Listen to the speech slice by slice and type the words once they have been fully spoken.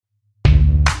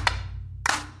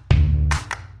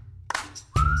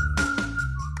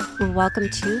Welcome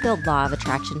to the Law of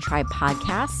Attraction Tribe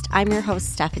podcast. I'm your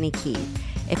host, Stephanie Keith.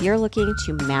 If you're looking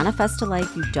to manifest a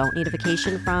life you don't need a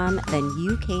vacation from, then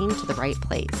you came to the right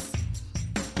place.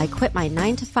 I quit my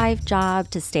 9-to-5 job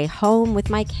to stay home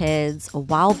with my kids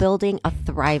while building a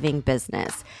thriving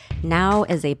business. Now,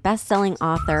 as a best-selling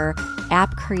author,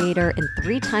 app creator, and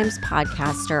 3-times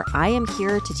podcaster, I am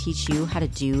here to teach you how to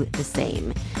do the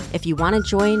same. If you want to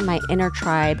join my inner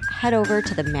tribe, head over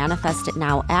to the Manifest It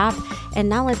Now app. And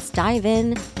now let's dive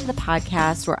in to the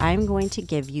podcast where I'm going to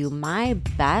give you my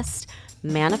best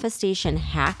manifestation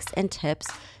hacks and tips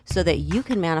so that you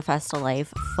can manifest a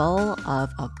life full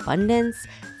of abundance,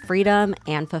 freedom,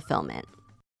 and fulfillment.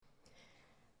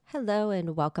 Hello,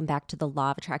 and welcome back to the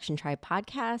Law of Attraction Tribe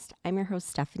podcast. I'm your host,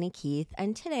 Stephanie Keith,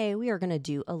 and today we are going to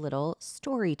do a little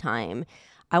story time.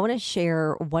 I want to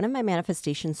share one of my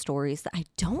manifestation stories that I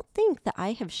don't think that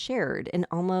I have shared in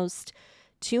almost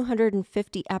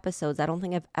 250 episodes. I don't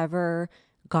think I've ever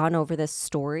gone over this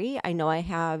story. I know I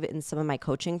have in some of my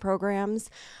coaching programs.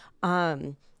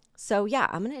 I'm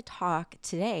going to talk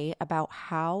today about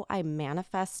how I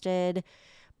manifested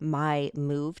my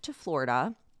move to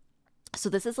Florida. So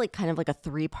this is kind of like a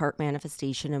 3-part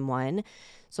manifestation in one.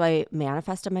 So I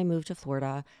manifested my move to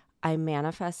Florida. I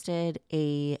manifested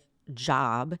a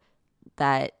job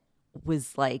that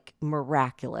was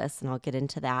miraculous, and I'll get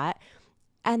into that.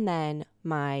 And then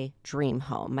my dream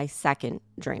home, my second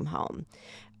dream home.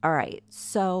 All right.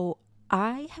 So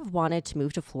I have wanted to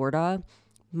move to Florida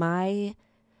my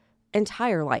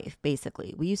entire life,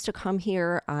 basically. We used to come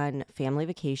here on family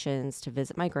vacations to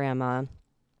visit my grandma.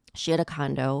 She had a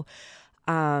condo.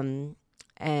 And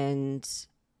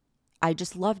I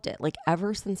just loved it.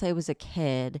 Ever since I was a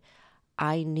kid,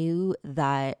 I knew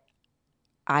that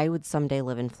I would someday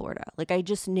live in Florida. I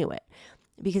just knew it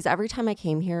because every time I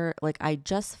came here, I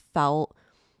just felt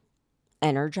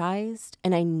energized,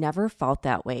 and I never felt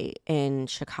that way in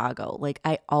Chicago.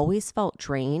 I always felt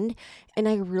drained, and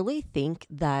I really think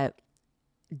that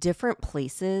different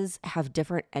places have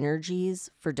different energies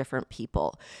for different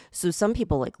people. So some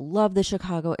people love the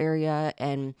Chicago area,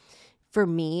 and for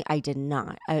me, I did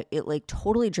not. It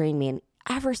totally drained me. And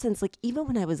ever since, even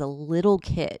when I was a little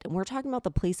kid, and we're talking about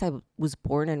the place I was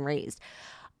born and raised,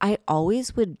 I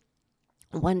always would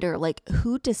wonder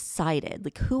who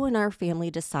decided, who in our family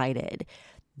decided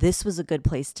this was a good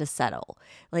place to settle.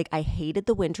 I hated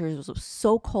the winters. It was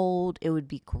so cold. It would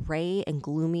be gray and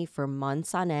gloomy for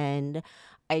months on end.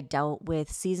 I dealt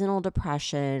with seasonal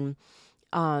depression.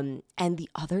 And the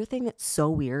other thing that's so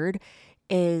weird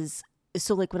is,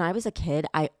 when I was a kid,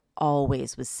 I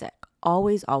always was sick.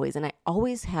 Always. And I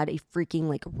always had a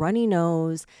freaking runny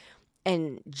nose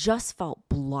and just felt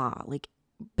blah,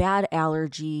 bad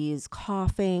allergies,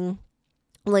 coughing,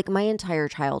 my entire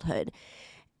childhood.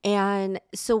 And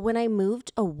so when I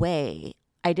moved away,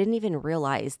 I didn't even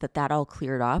realize that all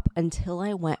cleared up until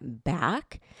I went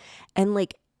back, and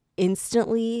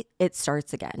instantly it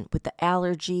starts again with the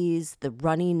allergies, the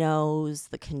runny nose,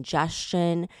 the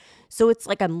congestion. So it's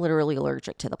I'm literally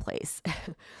allergic to the place.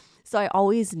 So I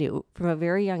always knew from a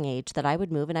very young age that I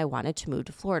would move, and I wanted to move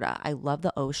to Florida. I love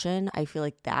the ocean. I feel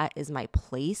that is my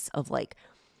place of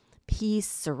peace,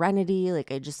 serenity.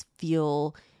 I just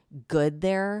feel good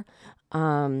there.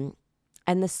 And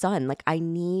the sun, I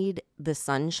need the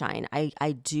sunshine.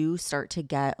 I do start to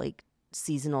get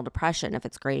seasonal depression if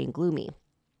it's gray and gloomy.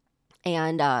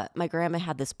 And my grandma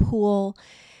had this pool,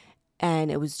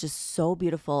 and it was just so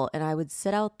beautiful. And I would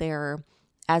sit out there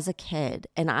as a kid,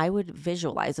 and I would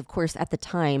visualize. Of course, at the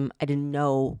time, I didn't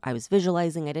know I was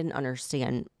visualizing. I didn't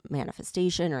understand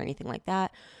manifestation or anything like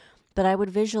that. But I would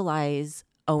visualize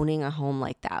owning a home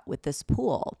like that with this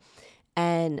pool.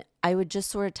 And I would just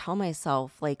sort of tell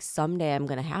myself, someday I'm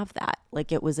going to have that.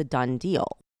 It was a done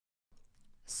deal.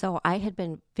 So I had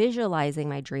been visualizing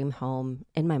my dream home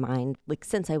in my mind,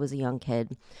 since I was a young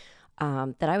kid,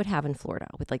 that I would have in Florida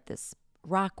with this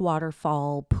rock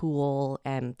waterfall, pool,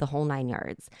 and the whole 9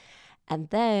 yards. And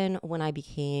then when I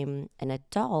became an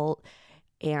adult,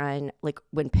 and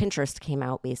when Pinterest came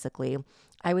out, basically,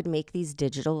 I would make these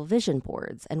digital vision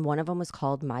boards, and one of them was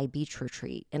called My Beach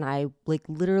Retreat. And I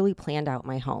literally planned out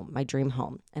my home, my dream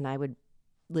home, and I would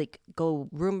go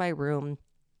room by room,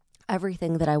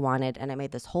 everything that I wanted. And I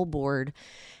made this whole board,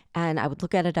 and I would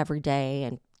look at it every day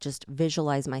and just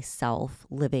visualize myself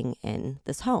living in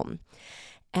this home.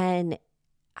 And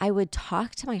I would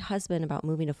talk to my husband about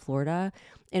moving to Florida,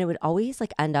 and it would always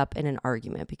end up in an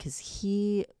argument because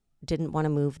he didn't want to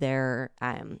move there.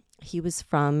 He was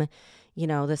from,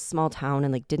 this small town,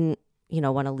 and didn't,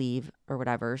 want to leave or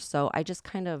whatever. So I just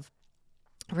kind of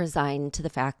resigned to the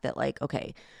fact that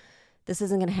okay, this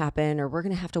isn't going to happen, or we're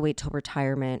going to have to wait till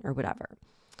retirement or whatever.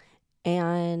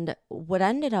 And what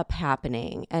ended up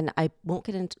happening, and I won't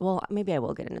get into, well, maybe I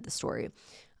will get into the story.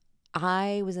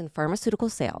 I was in pharmaceutical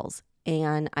sales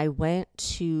and I went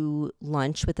to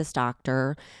lunch with this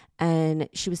doctor, and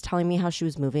she was telling me how she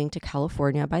was moving to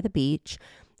California by the beach.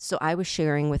 So I was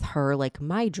sharing with her like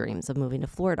my dreams of moving to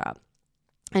Florida.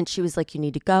 And she was like, you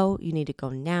need to go. You need to go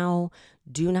now.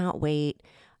 Do not wait.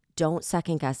 Don't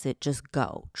second guess it. Just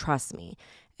go. Trust me.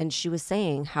 And she was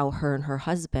saying how her and her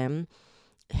husband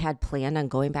had planned on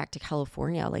going back to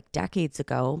California like decades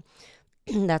ago.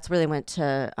 That's where they went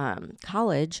to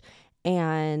college,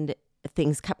 and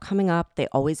things kept coming up. They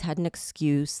always had an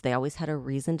excuse. They always had a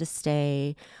reason to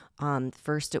stay.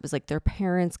 First, it was like their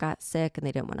parents got sick and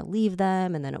they didn't want to leave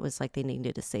them. And then it was like they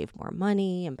needed to save more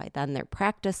money. And by then their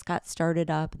practice got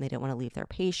started up and they didn't want to leave their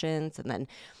patients. And then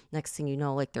next thing you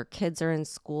know, like their kids are in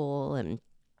school and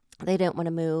they didn't want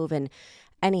to move. And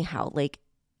anyhow, like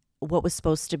what was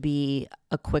supposed to be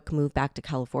a quick move back to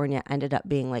California ended up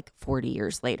being like 40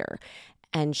 years later.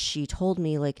 And she told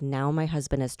me, like, now my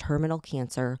husband has terminal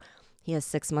cancer. He has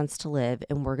 6 months to live,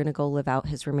 and we're going to go live out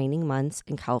his remaining months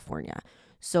in California.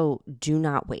 So do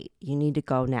not wait. You need to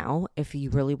go now if you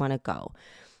really want to go.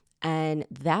 And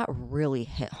that really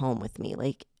hit home with me.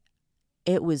 Like,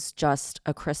 it was just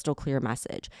a crystal clear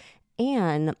message.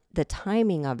 And the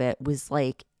timing of it was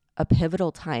like a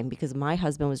pivotal time because my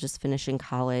husband was just finishing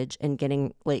college and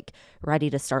getting like ready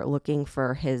to start looking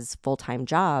for his full-time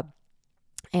job.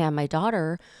 And my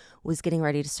daughter was getting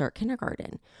ready to start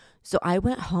kindergarten. So I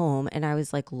went home and I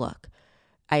was like, look,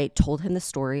 I told him the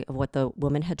story of what the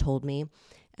woman had told me.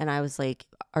 And I was like,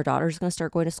 our daughter's going to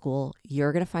start going to school.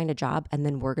 You're going to find a job and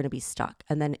then we're going to be stuck.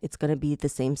 And then it's going to be the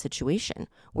same situation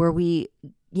where we,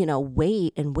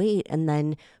 wait. And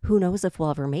then who knows if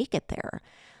we'll ever make it there.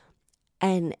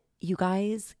 And you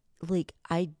guys, like,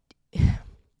 I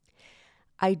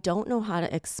don't know how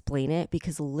to explain it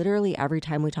because literally every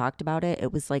time we talked about it,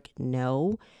 it was like,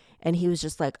 no. And he was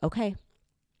just like, okay.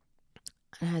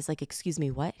 And I was like, excuse me,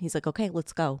 what? He's like, okay,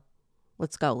 let's go.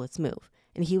 Let's go. Let's move.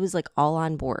 And he was like all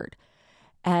on board.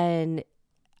 And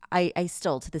I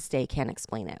still to this day can't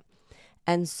explain it.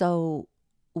 And so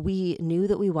we knew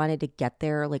that we wanted to get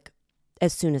there like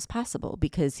as soon as possible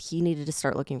because he needed to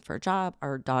start looking for a job.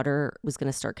 Our daughter was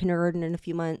going to start kindergarten in a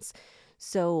few months.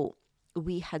 So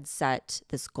we had set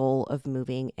this goal of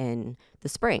moving in the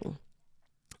spring.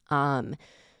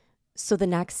 So the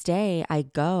next day I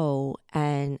go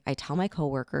and I tell my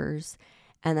coworkers,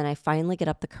 and then I finally get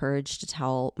up the courage to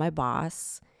tell my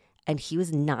boss, and he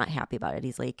was not happy about it.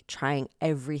 He's like trying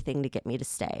everything to get me to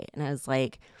stay. And I was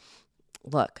like,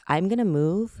 look, I'm going to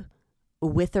move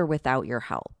with or without your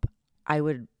help. I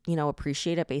would,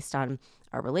 appreciate it based on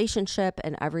our relationship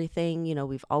and everything.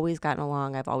 We've always gotten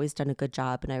along. I've always done a good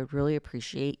job, and I would really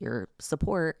appreciate your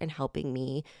support in helping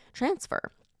me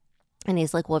transfer. And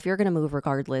he's like, well, if you're going to move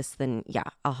regardless, then yeah,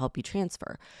 I'll help you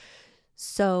transfer.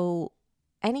 So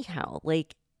anyhow,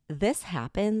 like this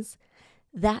happens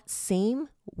that same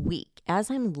week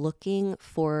as I'm looking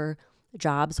for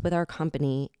jobs with our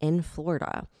company in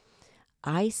Florida.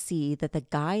 I see that the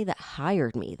guy that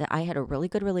hired me, that I had a really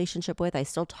good relationship with, I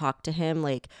still talk to him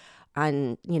like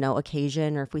on,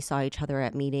 occasion, or if we saw each other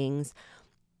at meetings,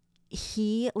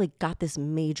 he like got this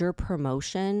major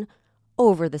promotion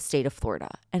over the state of Florida.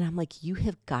 And I'm like, you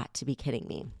have got to be kidding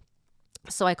me.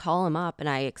 So I call him up and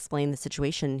I explain the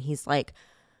situation. He's like,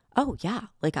 oh yeah,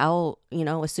 like I'll,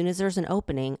 as soon as there's an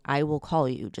opening, I will call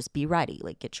you. Just be ready.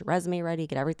 Like get your resume ready,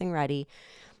 get everything ready.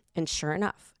 And sure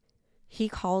enough, he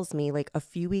calls me like a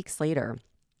few weeks later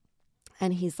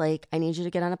and he's like, I need you to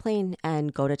get on a plane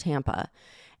and go to Tampa.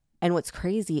 And what's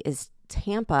crazy is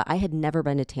Tampa, I had never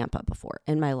been to Tampa before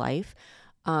in my life.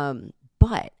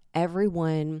 But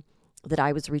everyone that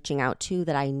I was reaching out to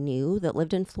that I knew that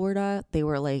lived in Florida, they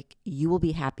were like, you will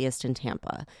be happiest in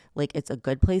Tampa. Like it's a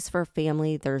good place for a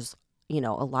family. There's, a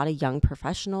lot of young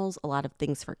professionals, a lot of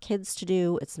things for kids to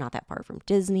do. It's not that far from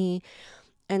Disney.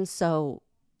 And so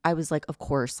I was like, of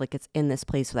course, like it's in this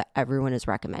place that everyone is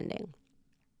recommending.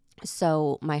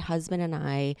 So my husband and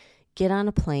I get on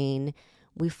a plane,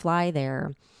 we fly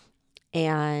there,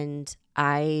 and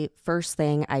first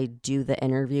thing I do the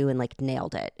interview and like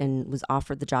nailed it and was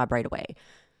offered the job right away.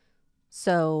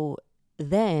 So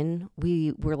then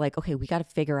we were like, okay, we got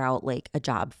to figure out like a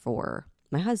job for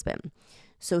my husband.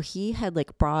 So he had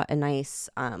like brought a nice,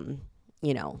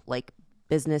 like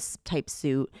business type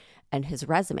suit and his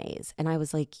resumes. And I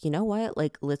was like, you know what?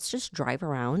 Like, let's just drive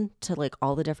around to like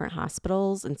all the different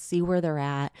hospitals and see where they're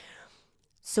at.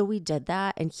 So we did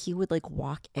that, and he would like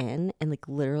walk in and like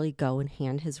literally go and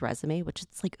hand his resume, which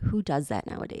it's like, who does that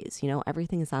nowadays? You know,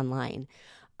 everything is online.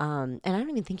 And I don't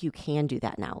even think you can do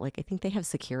that now. Like, I think they have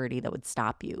security that would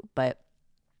stop you, but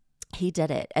he did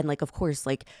it. And like, of course,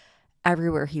 like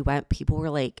everywhere he went, people were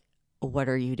like, what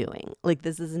are you doing? Like,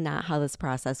 this is not how this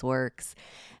process works.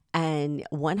 And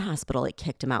one hospital like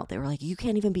kicked him out. They were like, you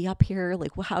can't even be up here.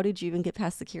 Like, well, how did you even get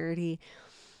past security?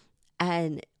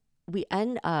 And we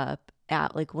end up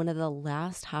at like one of the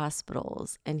last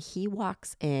hospitals, and he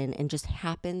walks in and just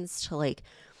happens to like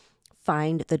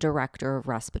find the director of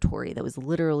respiratory. That was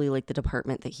literally like the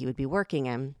department that he would be working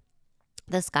in.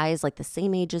 This guy is like the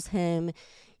same age as him.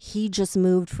 He just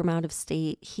moved from out of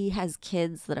state. He has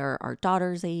kids that are our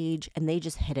daughter's age, and they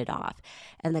just hit it off.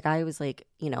 And the guy was like,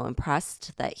 you know,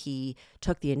 impressed that he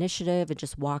took the initiative and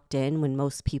just walked in when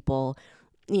most people,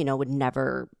 you know, would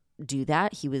never do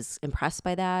that. He was impressed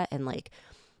by that. And like,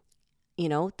 you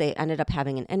know, they ended up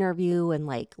having an interview, and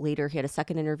like later he had a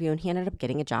second interview, and he ended up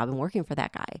getting a job and working for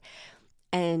that guy.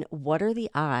 And what are the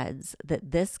odds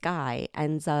that this guy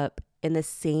ends up in the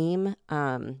same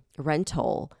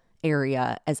rental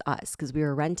area as us? Because we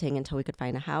were renting until we could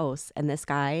find a house. And this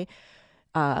guy,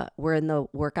 we're in the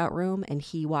workout room, and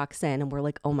he walks in, and we're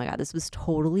like, oh my God, this was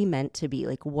totally meant to be.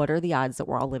 Like, what are the odds that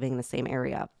we're all living in the same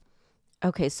area?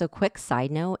 Okay, so quick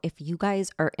side note, if you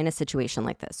guys are in a situation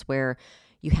like this where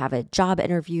you have a job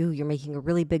interview, you're making a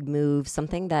really big move,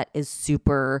 something that is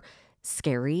super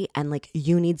scary, and like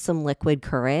you need some liquid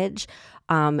courage.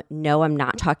 No, I'm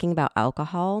not talking about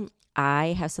alcohol.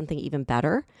 I have something even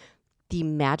better, the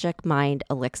Magic Mind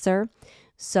Elixir.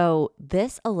 So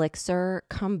this elixir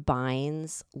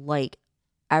combines like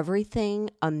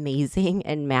everything amazing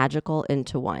and magical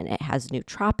into one. It has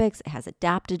nootropics, it has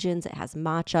adaptogens, it has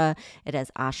matcha, it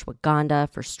has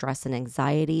ashwagandha for stress and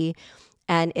anxiety.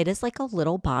 And it is like a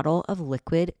little bottle of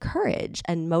liquid courage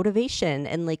and motivation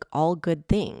and like all good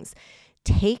things.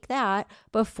 Take that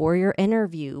before your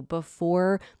interview,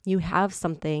 before you have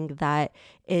something that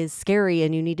is scary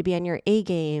and you need to be on your A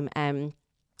game, and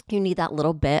you need that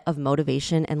little bit of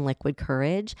motivation and liquid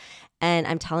courage. And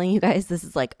I'm telling you guys, this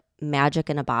is like magic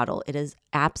in a bottle. It is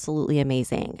absolutely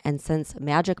amazing. And since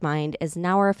Magic Mind is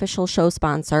now our official show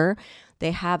sponsor, they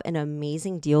have an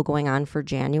amazing deal going on for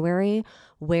January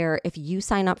where if you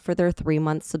sign up for their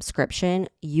 3-month subscription,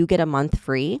 you get a month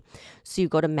free. So you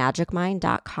go to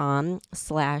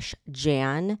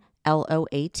magicmind.com/Jan,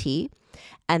 LOAT.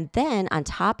 And then on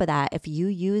top of that, if you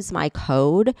use my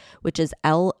code, which is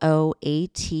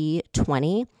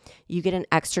LOAT20, you get an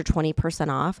extra 20%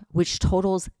 off, which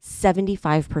totals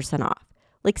 75% off.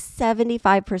 Like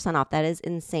 75% off. That is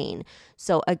insane.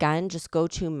 So again, just go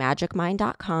to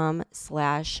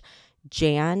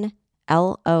magicmind.com/Jan,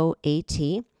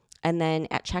 LOAT. And then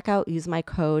at checkout, use my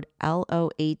code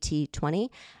LOAT20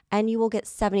 and you will get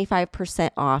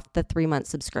 75% off the 3-month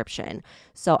subscription.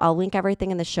 So I'll link everything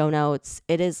in the show notes.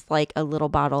 It is like a little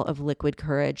bottle of liquid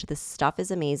courage. This stuff is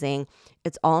amazing.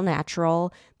 It's all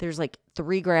natural. There's like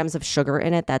 3 grams of sugar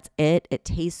in it. That's it. It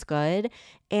tastes good.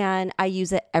 And I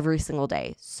use it every single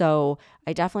day. So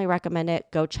I definitely recommend it.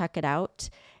 Go check it out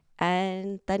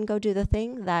and then go do the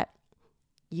thing that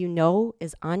you know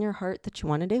is on your heart that you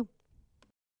want to do.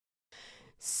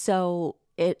 So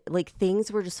it like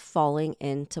things were just falling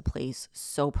into place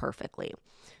so perfectly.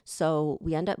 So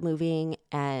we end up moving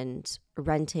and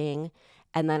renting,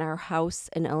 and then our house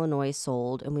in Illinois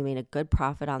sold, and we made a good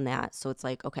profit on that. So it's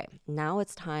like, okay, now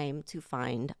it's time to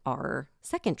find our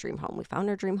second dream home. We found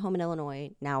our dream home in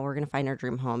Illinois. Now we're going to find our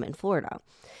dream home in Florida.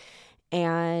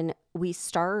 And we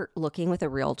start looking with a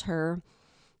realtor.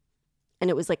 And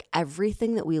it was like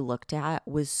everything that we looked at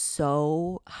was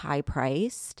so high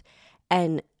priced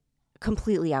and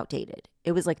completely outdated.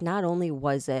 It was like, not only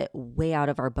was it way out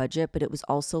of our budget, but it was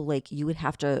also like you would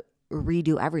have to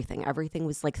redo everything. Everything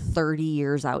was like 30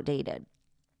 years outdated.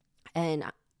 And,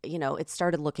 you know, it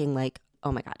started looking like,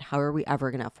 oh my God, how are we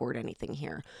ever going to afford anything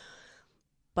here?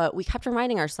 But we kept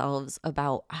reminding ourselves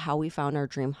about how we found our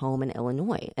dream home in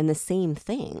Illinois. And the same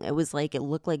thing. It was like, it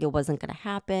looked like it wasn't going to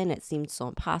happen. It seemed so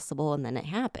impossible. And then it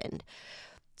happened.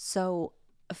 So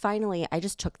finally, I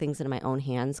just took things into my own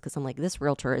hands because I'm like, this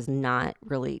realtor is not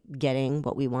really getting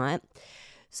what we want.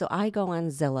 So I go on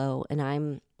Zillow and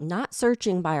I'm not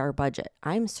searching by our budget.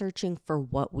 I'm searching for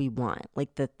what we want,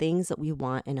 like the things that we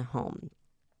want in a home.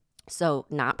 So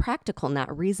not practical,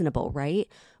 not reasonable, right?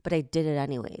 But I did it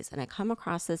anyways. And I come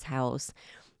across this house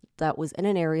that was in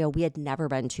an area we had never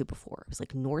been to before. It was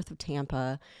like north of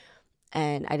Tampa.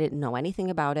 And I didn't know anything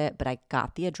about it, but I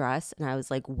got the address and I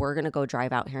was like, we're going to go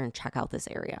drive out here and check out this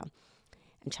area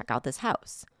and check out this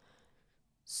house.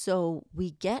 So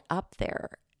we get up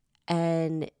there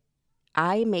and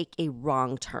I make a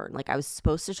wrong turn. Like I was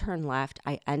supposed to turn left.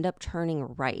 I end up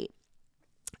turning right.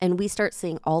 And we start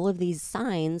seeing all of these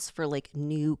signs for like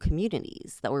new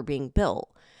communities that were being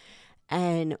built.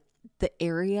 And the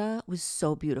area was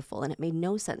so beautiful and it made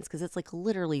no sense because it's like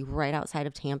literally right outside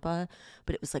of Tampa,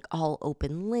 but it was like all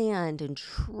open land and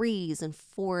trees and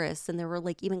forests. And there were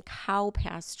like even cow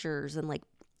pastures and like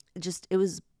just, it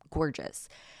was gorgeous.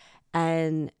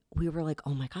 And we were like,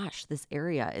 oh my gosh, this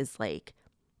area is like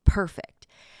perfect.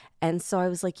 And so I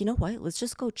was like, you know what? Let's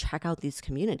just go check out these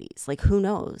communities. Like, who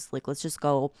knows? Like, let's just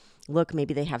go look.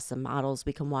 Maybe they have some models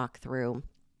we can walk through.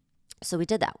 So we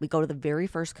did that. We go to the very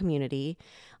first community,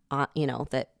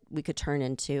 that we could turn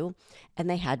into, and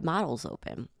they had models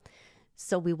open.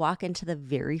 So we walk into the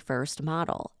very first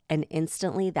model, and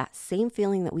instantly that same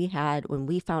feeling that we had when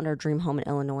we found our dream home in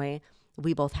Illinois,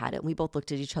 we both had it. We both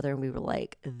looked at each other and we were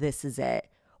like, this is it.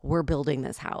 We're building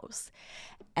this house.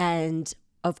 And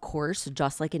of course,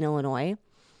 just like in Illinois,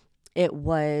 it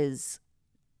was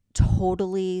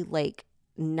totally like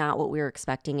not what we were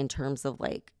expecting in terms of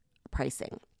like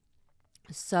pricing.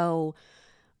 So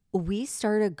we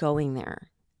started going there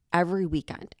every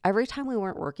weekend. Every time we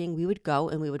weren't working, we would go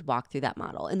and we would walk through that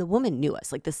model. And the woman knew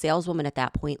us, like the saleswoman at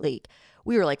that point, like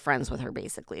we were like friends with her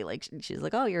basically. Like she's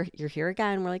like, oh, you're here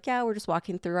again. We're like, yeah, we're just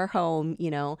walking through our home,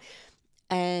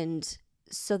 And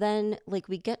so then like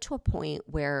we get to a point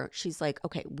where she's like,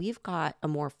 okay, we've got a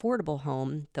more affordable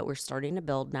home that we're starting to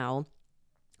build now.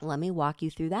 Let me walk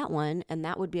you through that one. And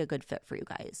that would be a good fit for you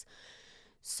guys.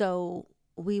 So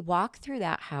we walk through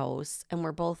that house and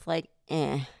we're both like,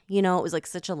 it was like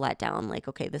such a letdown. Like,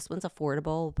 okay, this one's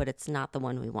affordable, but it's not the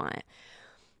one we want.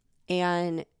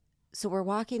 And so we're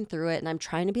walking through it and I'm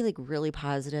trying to be like really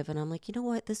positive. And I'm like, you know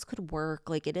what? This could work.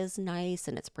 Like it is nice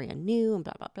and it's brand new and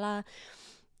blah, blah, blah.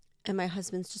 And my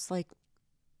husband's just like,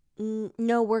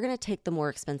 no, we're going to take the more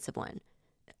expensive one.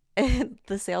 And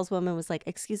the saleswoman was like,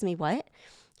 excuse me, what?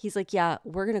 He's like, yeah,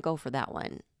 we're going to go for that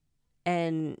one.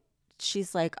 And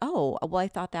she's like, oh, well, I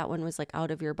thought that one was like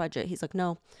out of your budget. He's like,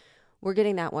 no, we're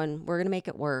getting that one. We're going to make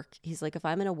it work. He's like, if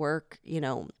I'm going to work,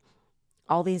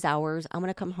 all these hours, I'm going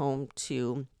to come home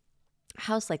to a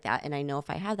house like that. And I know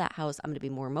if I have that house, I'm going to be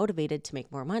more motivated to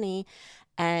make more money.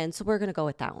 And so we're going to go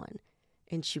with that one.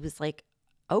 And she was like,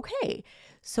 okay.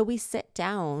 So we sit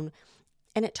down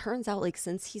and it turns out like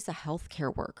since he's a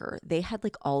healthcare worker, they had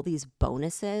like all these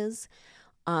bonuses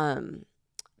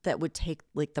that would take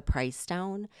like the price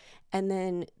down. And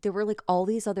then there were like all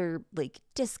these other like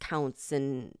discounts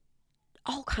and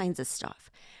all kinds of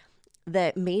stuff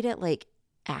that made it like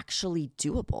actually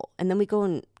doable. And then we go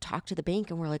and talk to the bank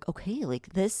and we're like, okay,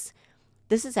 like this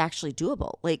is actually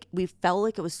doable. Like we felt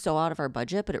like it was so out of our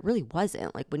budget, but it really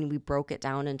wasn't, like when we broke it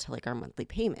down into like our monthly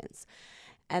payments.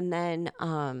 And then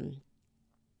on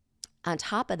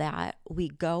top of that, we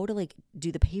go to like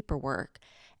do the paperwork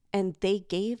and they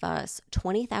gave us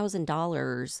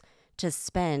 $20,000 to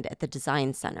spend at the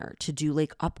design center to do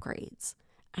like upgrades.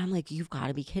 And I'm like, you've got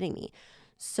to be kidding me.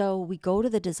 So we go to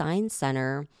the design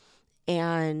center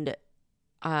and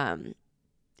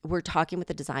we're talking with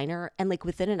the designer, and like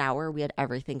within an hour we had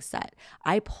everything set.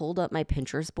 I pulled up my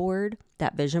Pinterest board,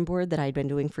 that vision board that I'd been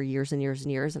doing for years and years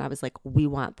and years, and I was like, we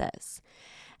want this.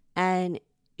 And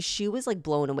she was like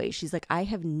blown away. She's like, I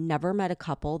have never met a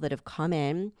couple that have come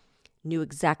in, knew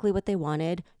exactly what they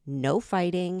wanted, no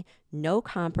fighting, no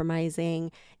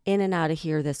compromising, in and out of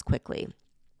here this quickly.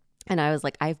 And I was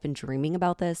like, I've been dreaming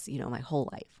about this, my whole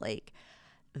life. Like,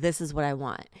 this is what I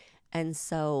want. And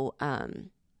so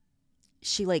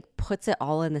she like puts it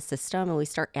all in the system and we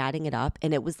start adding it up.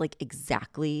 And it was like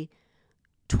exactly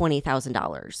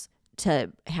 $20,000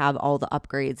 to have all the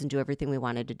upgrades and do everything we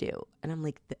wanted to do. And I'm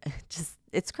like,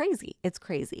 it's crazy. It's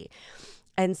crazy.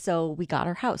 And so we got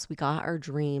our house, we got our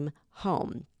dream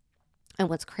home. And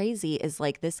what's crazy is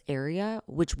like this area,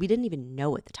 which we didn't even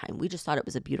know at the time, we just thought it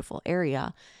was a beautiful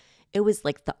area. It was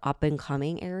like the up and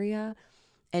coming area.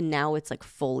 And now it's like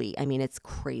fully, it's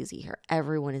crazy here.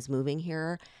 Everyone is moving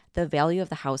here. The value of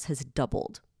the house has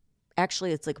doubled.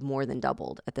 Actually, it's like more than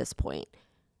doubled at this point.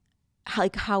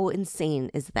 Like, how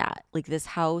insane is that? Like this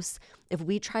house, if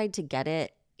we tried to get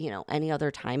it, any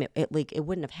other time, it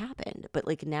wouldn't have happened. But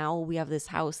like now we have this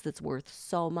house that's worth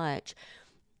so much,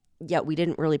 yet we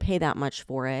didn't really pay that much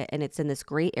for it. And it's in this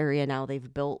great area now.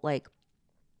 They've built like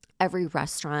every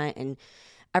restaurant and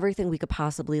everything we could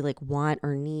possibly like want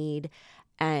or need.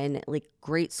 And like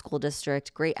great school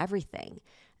district, great everything.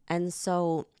 And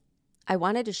so I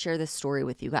wanted to share this story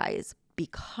with you guys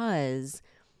because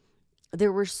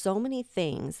there were so many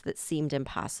things that seemed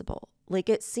impossible. Like,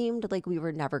 it seemed like we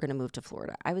were never going to move to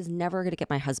Florida. I was never going to get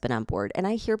my husband on board. And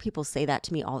I hear people say that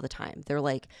to me all the time. They're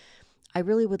like, I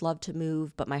really would love to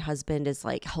move, but my husband is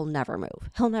like, he'll never move.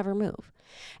 He'll never move.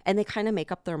 And they kind of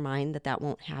make up their mind that that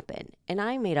won't happen. And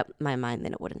I made up my mind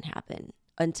that it wouldn't happen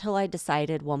until I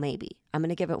decided, well, maybe I'm going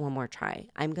to give it one more try.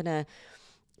 I'm going to,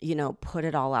 put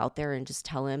it all out there and just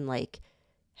tell him like,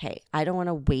 hey, I don't want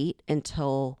to wait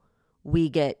until we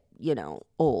get,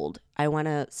 old. I want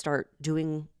to start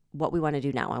doing what we want to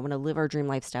do now. I want to live our dream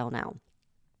lifestyle now.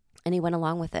 And he went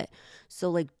along with it. So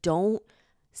like, don't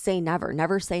say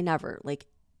never say never. Like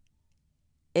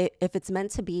if it's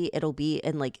meant to be, it'll be,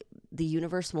 and like the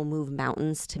universe will move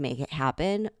mountains to make it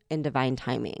happen in divine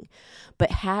timing. But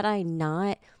had I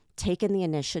not taken the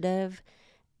initiative,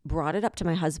 brought it up to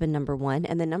my husband, number one,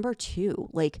 and then number two,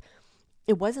 like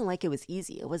it wasn't like it was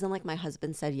easy. It wasn't like my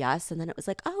husband said yes and then it was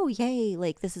like, oh, yay,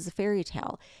 like this is a fairy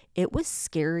tale. It was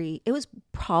scary. It was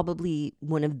probably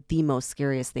one of the most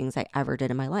scariest things I ever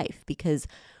did in my life because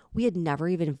we had never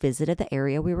even visited the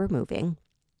area we were moving.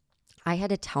 I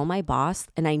had to tell my boss,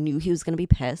 and I knew he was going to be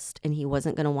pissed and he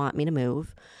wasn't going to want me to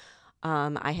move.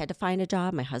 I had to find a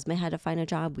job. My husband had to find a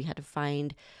job. We had to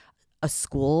find a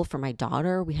school for my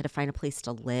daughter. We had to find a place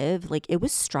to live. Like it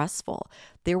was stressful.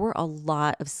 There were a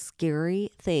lot of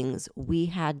scary things we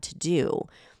had to do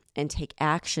and take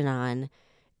action on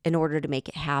in order to make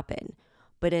it happen.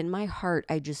 But in my heart,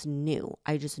 I just knew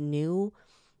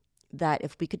that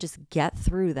if we could just get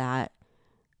through that,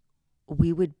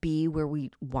 we would be where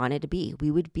we wanted to be.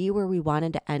 We would be where we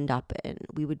wanted to end up in.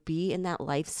 We would be in that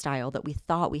lifestyle that we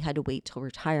thought we had to wait till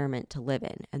retirement to live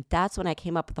in. And that's when I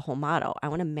came up with the whole motto. I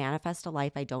want to manifest a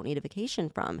life I don't need a vacation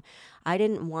from. I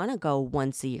didn't want to go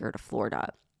once a year to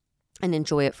Florida and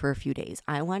enjoy it for a few days.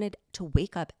 I wanted to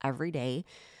wake up every day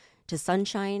to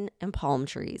sunshine and palm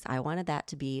trees. I wanted that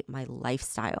to be my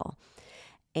lifestyle.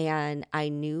 And I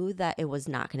knew that it was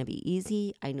not going to be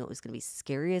easy. I knew it was going to be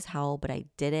scary as hell, but I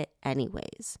did it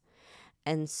anyways.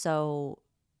 And so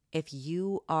if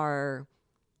you are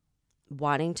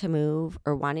wanting to move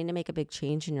or wanting to make a big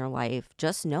change in your life,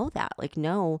 just know that. Like,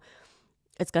 no,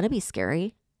 it's going to be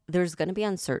scary. There's going to be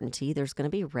uncertainty. There's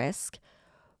going to be risk.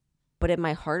 But in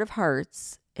my heart of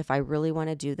hearts, if I really want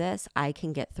to do this, I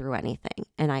can get through anything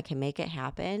and I can make it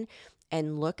happen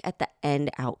and look at the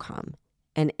end outcome.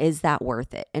 And is that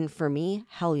worth it? And for me,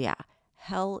 hell yeah,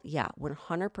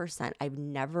 100%. I've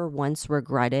never once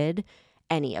regretted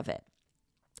any of it.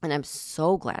 And I'm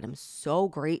so glad, I'm so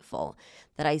grateful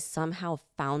that I somehow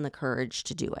found the courage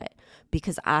to do it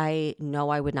because I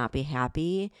know I would not be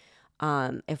happy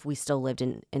if we still lived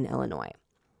in Illinois.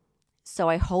 So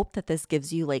I hope that this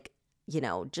gives you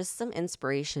just some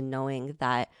inspiration knowing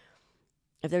that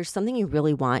if there's something you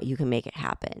really want, you can make it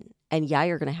happen. And yeah,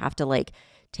 you're going to have to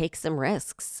take some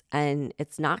risks and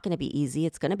it's not going to be easy.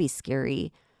 It's going to be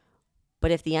scary.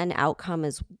 But if the end outcome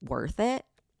is worth it,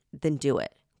 then do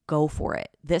it. Go for it.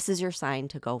 This is your sign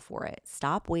to go for it.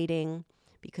 Stop waiting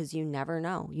because you never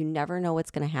know. You never know what's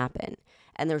going to happen.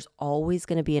 And there's always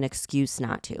going to be an excuse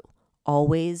not to.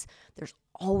 There's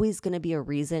always going to be a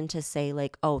reason to say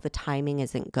oh, the timing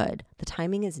isn't good. The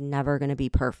timing is never going to be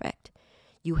perfect.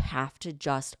 You have to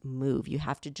just move. You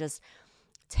have to just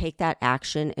take that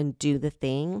action and do the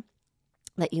thing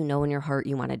that you know in your heart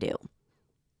you want to do.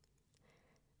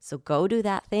 So go do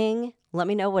that thing. Let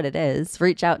me know what it is.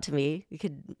 Reach out to me. You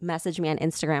could message me on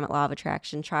Instagram at Law of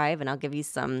Attraction Tribe and I'll give you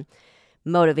some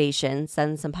motivation,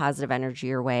 send some positive energy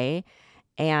your way.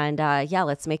 And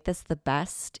let's make this the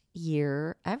best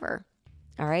year ever.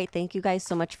 All right. Thank you guys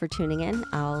so much for tuning in.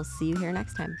 I'll see you here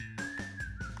next time.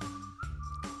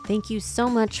 Thank you so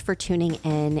much for tuning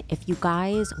in. If you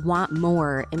guys want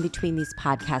more in between these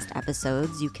podcast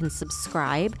episodes, you can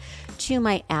subscribe to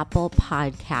my Apple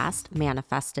Podcast,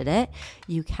 Manifested It.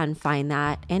 You can find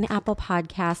that in Apple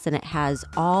Podcasts, and it has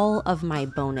all of my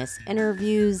bonus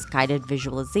interviews, guided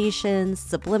visualizations,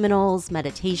 subliminals,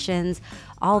 meditations,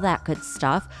 all that good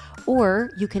stuff. Or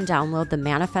you can download the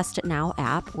Manifest It Now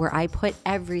app where I put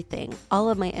everything, all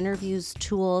of my interviews,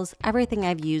 tools, everything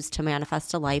I've used to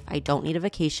manifest a life I don't need a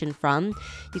vacation from.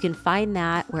 You can find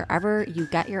that wherever you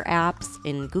get your apps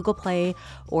in Google Play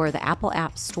or the Apple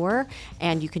App Store.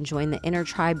 And you can join the Inner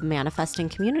Tribe Manifesting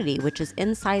community, which is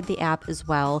inside the app as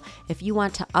well. If you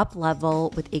want to up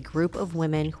level with a group of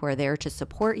women who are there to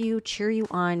support you, cheer you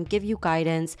on, give you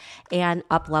guidance, and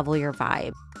up level your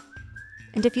vibe.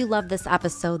 And if you love this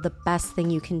episode, the best thing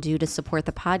you can do to support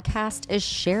the podcast is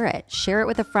share it. Share it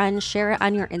with a friend, share it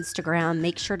on your Instagram.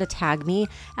 Make sure to tag me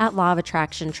at Law of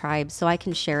Attraction Tribe so I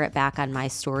can share it back on my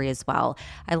story as well.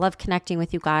 I love connecting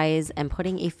with you guys and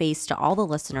putting a face to all the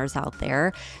listeners out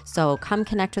there. So come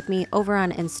connect with me over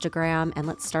on Instagram and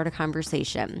let's start a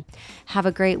conversation. Have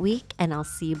a great week, and I'll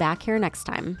see you back here next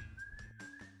time.